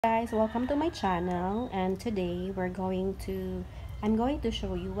Guys, welcome to my channel, and today I'm going to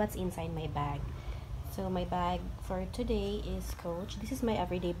show you what's inside my bag. So my bag for today is Coach. This is my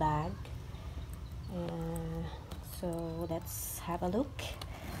everyday bag. So let's have a look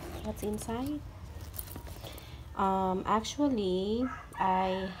what's inside. Actually,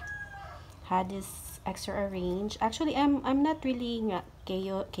 I had this extra arrange. Actually, I'm not really nga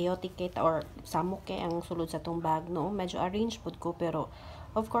chaotic or samok ang sulod sa tong bag, no. Medyo arrange pud ko, pero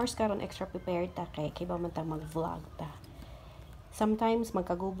of course karon extra prepared ta kay ba man ta mag-vlog ta. Sometimes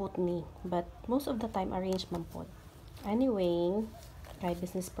magkagubot ni, but most of the time arrange man pod. Anyway, kay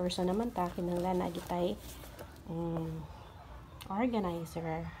business person naman ta, kinahanglan na gitay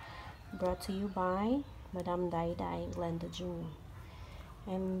organizer. Brought to you by Madam Dai Glenda June.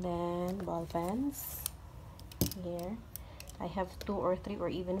 And then ball pens here. I have 2 or 3 or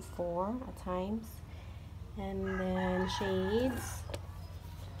even 4 at times. And then shades.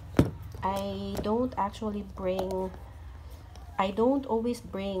 I don't always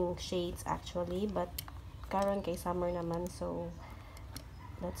bring shades actually, but karon kay summer naman, so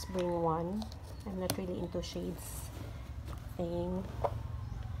let's bring one. I'm not really into shades thing.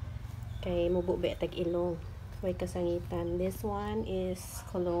 Kay mububi tag ilong. May kasangitan. This one is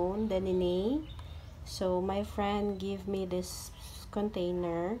cologne, Denine. So my friend gave me this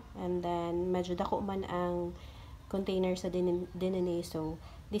container, and then medyo dako man ang container sa Denine. So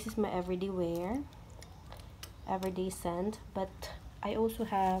this is my everyday scent, but I also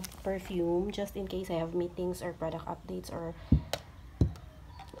have perfume just in case I have meetings or product updates or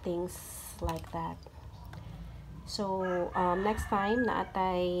things like that. So next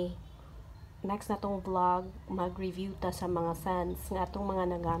na tong vlog, mag-review ta sa mga scents nga atong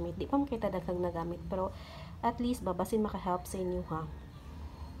mga nagamit. Di pa makita daghang nagamit, pero at least babasin maka-help sa inyo ha,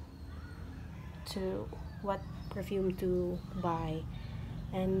 to what perfume to buy.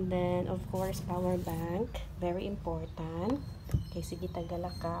 And then of course power bank, very important kay sige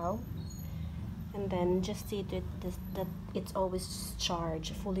tagalakaw. And then just see that it's always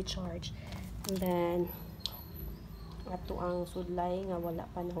charged, fully charged. And then ato ang sudlay nga wala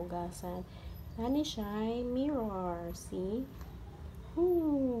pa nahugasan. Nani siya mirror, see?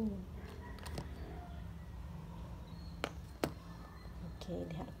 Okay,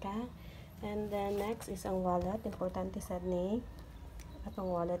 diha ka. And then next is ang wallet. Importante sad ni.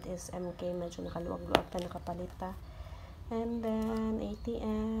 Atong wallet is MK, medyo nakaluwag-luwag ta, nakapalita. And then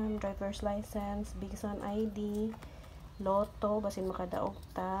ATM, driver's license, Bigson ID, Lotto basin makadaog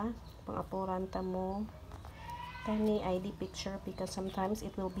ta, pang-apuran ta mo. Any ID picture because sometimes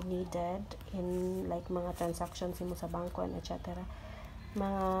it will be needed in like mga transactions mo sa bangko and etc.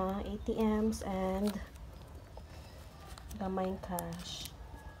 Mga ATMs and gamay cash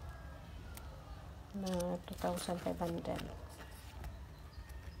na 2,500.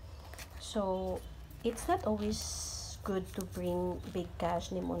 So it's not always good to bring big cash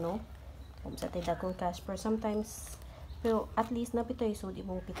nimo, no? Kung sa tidakong cash, pero sometimes, pero at least napitoy so di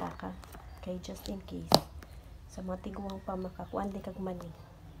mong pitaka kay just in case sa mga tiguang pa makakuan di kag money,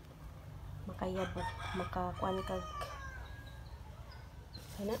 makayabot, makakuan kag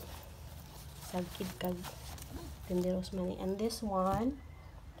sana sagkid kag tinderos money. And this one,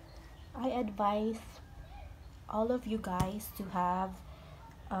 I advise all of you guys to have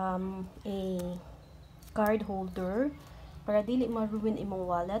a card holder para dili ma-ruin imong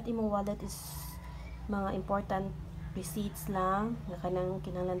wallet. Imong wallet is mga important receipts lang nga kanang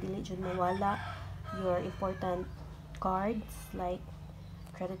kinahanglan dili jud mawala. Your important cards like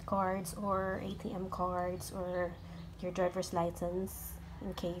credit cards or ATM cards or your driver's license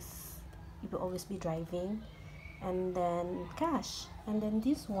in case you will always be driving, and then cash. And then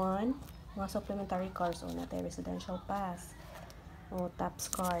this one, mga supplementary cards, o natin residential pass o TAPS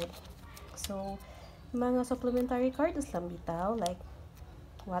card. So mga supplementary cards lang bitaw like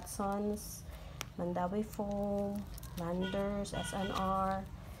Watson's, Mandawi Foam, Landers, SNR,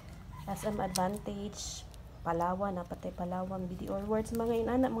 SM Advantage, Palawan, napatay Palawan, BDO Rewards, mga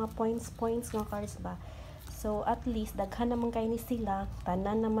inana, mga points nga cards ba. So at least daghan naman kay ni sila,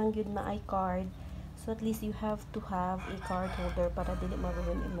 tanan naman gyud na ay card. So at least you have to have a card holder para dili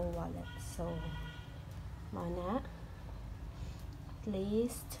ma-ruin imong wallet. So mana at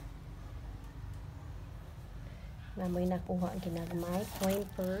least na may nakuha ang ginagmay coin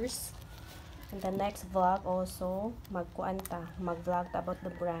purse. And the next vlog also mag-vlog ta about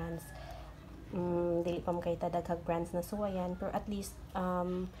the brands. Dili pa makita daghang brands na suwayan, pero at least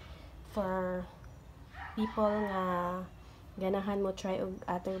for people nga ganahan mo try og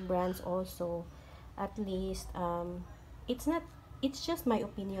other brands also, at least it's just my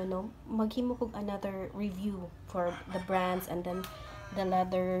opinion, no, maghimo kog another review for the brands, and then the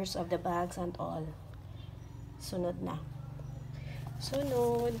leathers of the bags and all. Sunod na.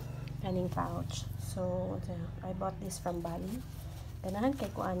 Sunod, kaning pouch. So, I bought this from Bali. Ganahan kay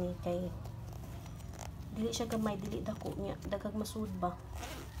ko ani kay dili siya gamay, dili dako niya, dagag masud ba.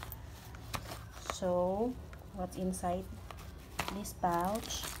 So, what's inside this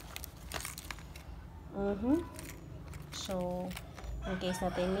pouch? So, in case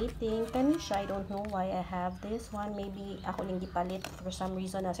natin meeting, kani siya, I don't know why I have this one. Maybe ako lang gipalit for some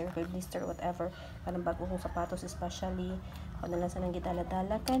reason, as a blister, whatever. Kanang bago kong sapatos, especially. Ako na lang sa nang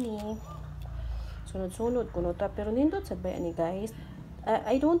gidala-dala kani. Sunod-sunod ko ta. Pero nindot sa bayan ni guys.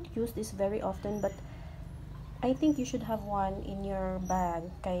 I don't use this very often, but I think you should have one in your bag.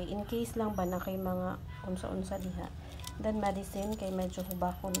 Kay in case lang ba na kay mga unsa-unsa diha. Then medicine, kay medyo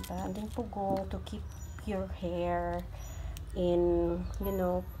hubakon ta. And then pugong to keep your hair in, you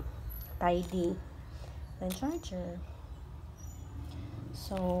know, tidy. Then charger.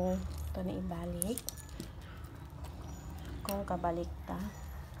 So, ito na ibalik. Kung kabalik ta.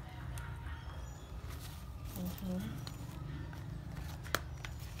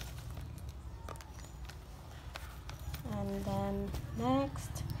 And then,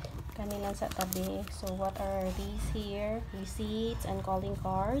 next, kanilang sa tabi. So, what are these here? Receipts and calling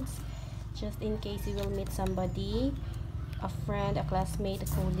cards. Just in case you will meet somebody, a friend, a classmate, a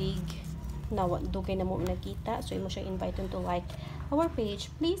colleague, na dugay na mo nakita. So, imo siya invite to like our page.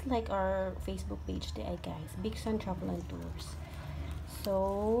 Please like our Facebook page di ay guys. Big Sun Travel and Tours.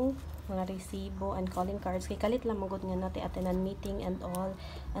 So, mga resibo and calling cards. Kay kalit lang magod nga natin attenan meeting and all.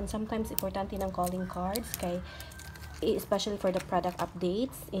 And sometimes, importante ng calling cards. Kay especially for the product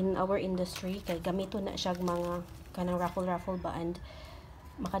updates in our industry, kay gamito na siya mga kanang raffle ba, and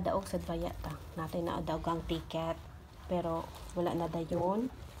makadaog sa dvaya ta natin na daog ang ticket pero wala na dayon.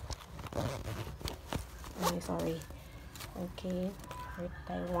 Ay, sorry. Okay, for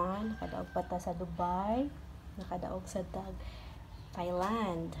Taiwan, nakadaog pa ta sa Dubai, nakadaog sa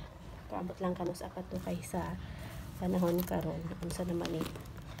Thailand. Kaabot lang kanos apat to kay sa panahon karon unsa naman eh.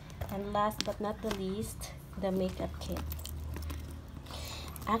 And last but not the least, the makeup kit.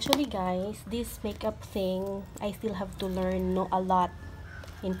 Actually guys, this makeup thing, I still have to learn a lot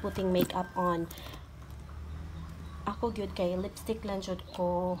in putting makeup on. Ako gyud kay lipstick lang jud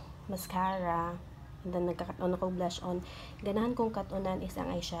ko, mascara, and then nagkakaton ako blush on. Ganahan kong katunan is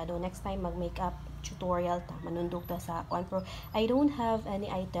ang eyeshadow. Next time mag makeup tutorial ta, manundog ta sa akon. Pero I don't have any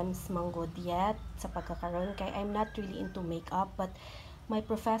items manggod yet sa pagkakaroon kay I'm not really into makeup, but my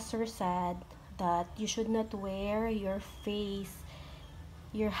professor said that you should not wear your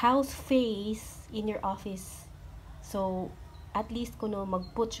house face in your office. So, at least kuno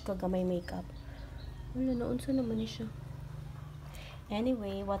mag-put siya kagamay makeup. Wala na, unsa naman ni siya.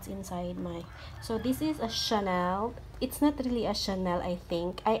 Anyway, what's inside my... So, this is a Chanel. It's not really a Chanel, I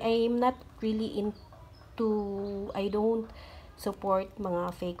think. I'm not really into... I don't support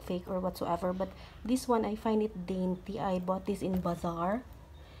mga fake or whatsoever. But this one, I find it dainty. I bought this in Bazaar.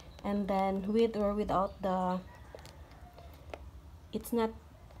 And then, with or without the... It's not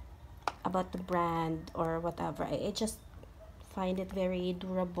about the brand or whatever. I just find it very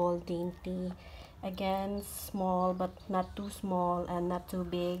durable, dainty. Again, small but not too small and not too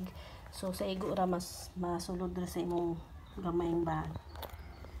big. So, sa igo ra mas masulod ra sa imong gamayng bag.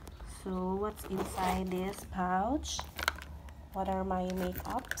 So, what's inside this pouch? What are my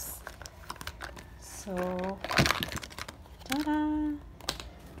makeups? So, ta-da!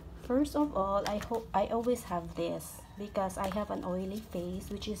 First of all, I always have this because I have an oily face,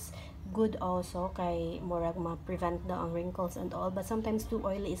 which is good also kay murag ma-prevent the wrinkles and all, but sometimes too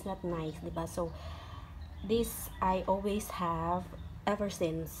oily is not nice, diba? So this I always have ever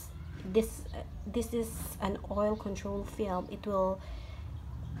since. This is an oil control film. It will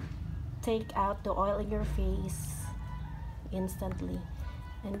take out the oil in your face instantly.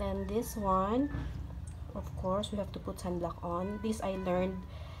 And then this one, of course, we have to put sunblock on. This I learned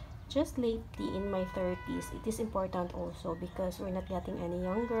just lately in my 30s. It is important also because we're not getting any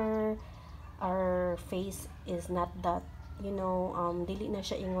younger. Our face is not that, you know, dili na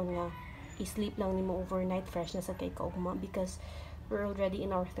siya ingon nga i-sleep lang nimo overnight, fresh na sa kay kaugma, because we're already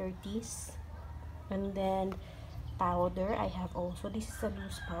in our 30s. And then powder, I have also. This is a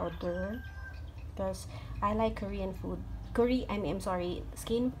loose powder because I like Korean food. I'm sorry,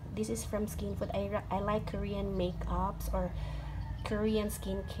 this is from Skin Food. I like Korean makeups or Korean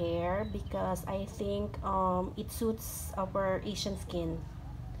skincare because I think it suits our Asian skin.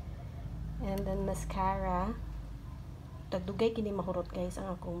 And then mascara, tagdugay kini mahurot guys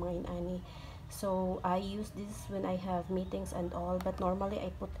ang akong mga inani. So I use this when I have meetings and all, but normally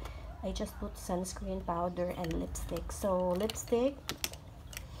I just put sunscreen, powder, and lipstick. So lipstick,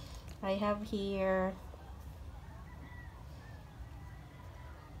 I have here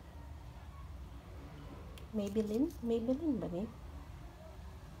Maybelline ba ni?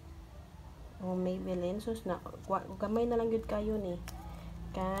 O Maybelline, sus na gamay na lang gyud kayo ni.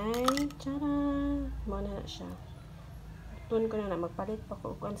 Kay tara, mo na siya. Tun ko na magpalit pa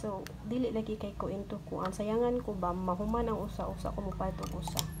ko kuan, so dili lagi kay ko into ko. Ang sayangan ko ba mahuman ang usa-usa ko mo palit og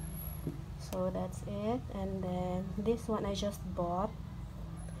usa. So that's it. And then this one I just bought.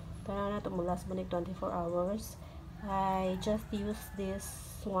 Tanaw na to mo last 24 hours. I just used this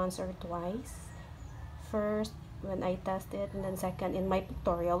once or twice. First when I tested, and then second in my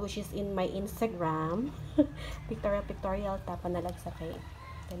pictorial, which is in my Instagram. pictorial tapa na lang sa kay.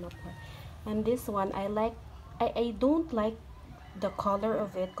 And this one I like. I don't like the color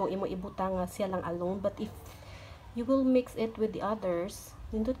of it kung imo ibutang siya lang alone, but if you will mix it with the others,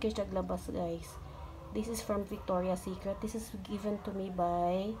 nindot kay siya glabas, guys. This is from Victoria's Secret. This is given to me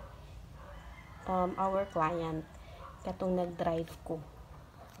by our client katong nag-drive ko.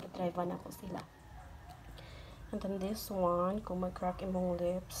 Nag-drive na ako sila. And then this one, kung mag-crack imong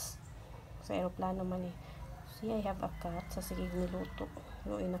lips sa aeroplano man eh. See, I have a cat sa sige niluto.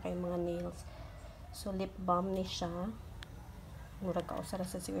 Luoy na kay mga nails. So lip balm ni siya. Murag ka usara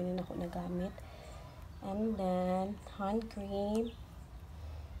sa sige ni nako nagamit. And then hand cream.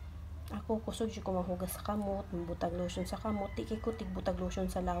 Ako kusog jud ko mahugas sa kamot, butag lotion sa kamot. Di kay ko tigbutag lotion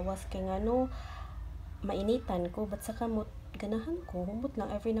sa lawas kay ngano mainitan ko, but sa kamot ganahan ko humot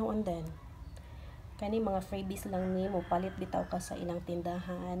lang every now and then. Kani mga freebies lang ni mo, palit bitaw ka sa ilang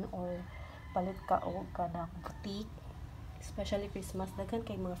tindahan or palit ka og kada boutique, especially Christmas daghan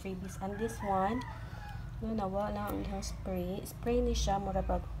kay mga freebies. And this one nawa na ang spray ni siya mura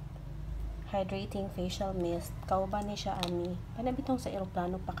pag hydrating facial mist. Kauban ni siya ani panabitong sa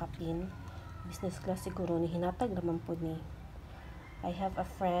eroplano pakapin, business class siguro ni, hinatag naman po ni. I have a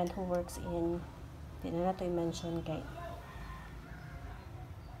friend who works in, di na to i-mention kay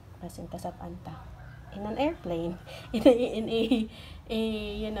asin kasapanta, in an airplane, in a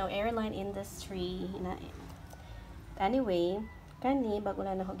you know, airline industry na. Anyway, kani bago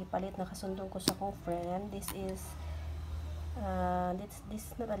na ako gipalit, nakasundong ko sa akong friend. This is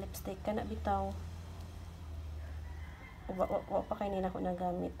this not a lipstick, kana bitaw wa pa kay nina ko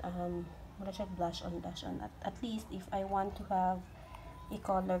nagamit. Mura siya blush on at least if I want to have a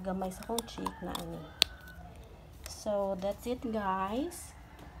color gamay sa akong cheek na ani. So that's it, guys.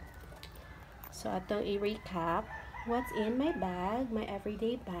 So atong i-recap what's in my bag, my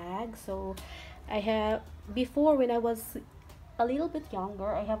everyday bag. So I have, before when I was a little bit younger,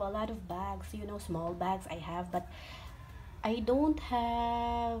 I have a lot of bags, you know, small bags I have, but I don't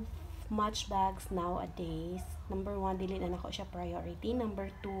have much bags nowadays. Number one, dili na nako siya priority. Number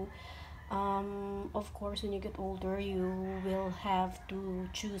two, of course when you get older you will have to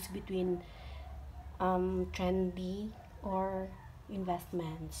choose between trendy or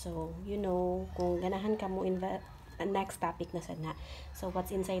investment. So you know, kung ganahan ka mo invest, next topic na sana. So what's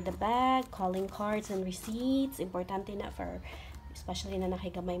inside the bag, calling cards and receipts, importante na for especially na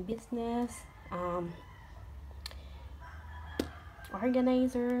nakigamay business.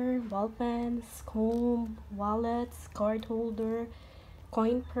 Organizer, ball pens, comb, wallets, card holder,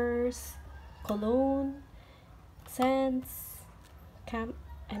 coin purse, cologne, scents,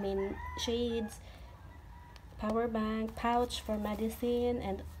 shades, power bank, pouch for medicine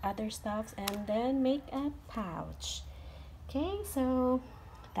and other stuffs, and then makeup pouch. Okay, so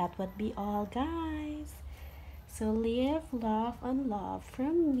that would be all, guys. So live, love, and love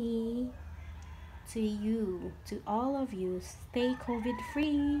from me to you, to all of you. Stay COVID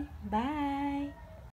free. Bye.